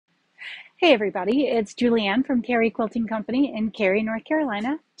Hey everybody, it's Julianne from Cary Quilting Company in Cary, North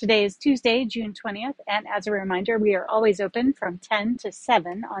Carolina. Today is Tuesday, June 20th, and as a reminder, we are always open from 10 to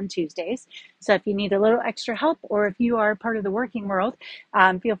 7 on Tuesdays. So if you need a little extra help or if you are part of the working world,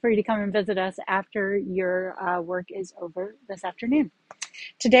 feel free to come and visit us after your work is over this afternoon.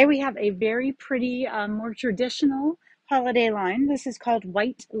 Today we have a very pretty, more traditional holiday line. This is called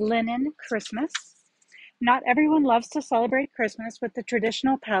White Linen Christmas. Not everyone loves to celebrate Christmas with the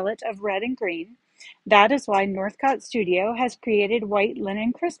traditional palette of red and green. That is why Northcott Studio has created White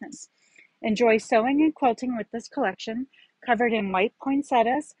Linen Christmas. Enjoy sewing and quilting with this collection, covered in white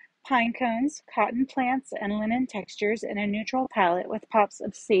poinsettias, pine cones, cotton plants, and linen textures in a neutral palette with pops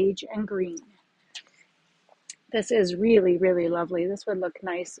of sage and green. This is really, really lovely. This would look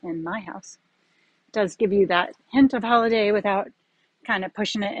nice in my house. It does give you that hint of holiday without kind of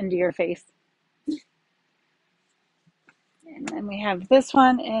pushing it into your face. And then we have this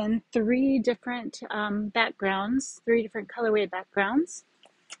one in three different backgrounds, three different colorway backgrounds.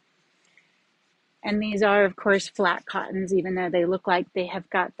 And these are, of course, flat cottons, even though they look like they have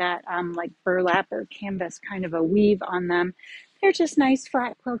got that like burlap or canvas kind of a weave on them. They're just nice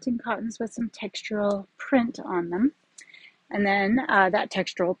flat quilting cottons with some textural print on them. And then that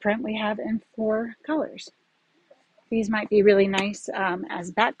textural print we have in four colors. These might be really nice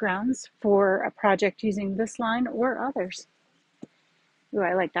as backgrounds for a project using this line or others. Ooh,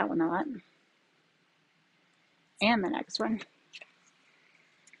 I like that one a lot. And the next one.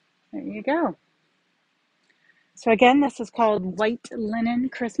 There you go. So again, this is called White Linen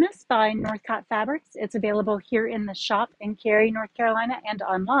Christmas by Northcott Fabrics. It's available here in the shop in Cary, North Carolina, and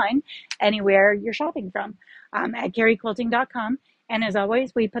online, anywhere you're shopping from, at caryquilting.com. And as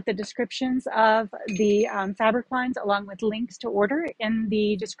always, we put the descriptions of the fabric lines along with links to order in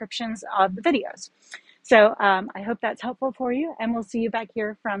the descriptions of the videos. So I hope that's helpful for you, and we'll see you back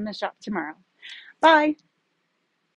here from the shop tomorrow. Bye.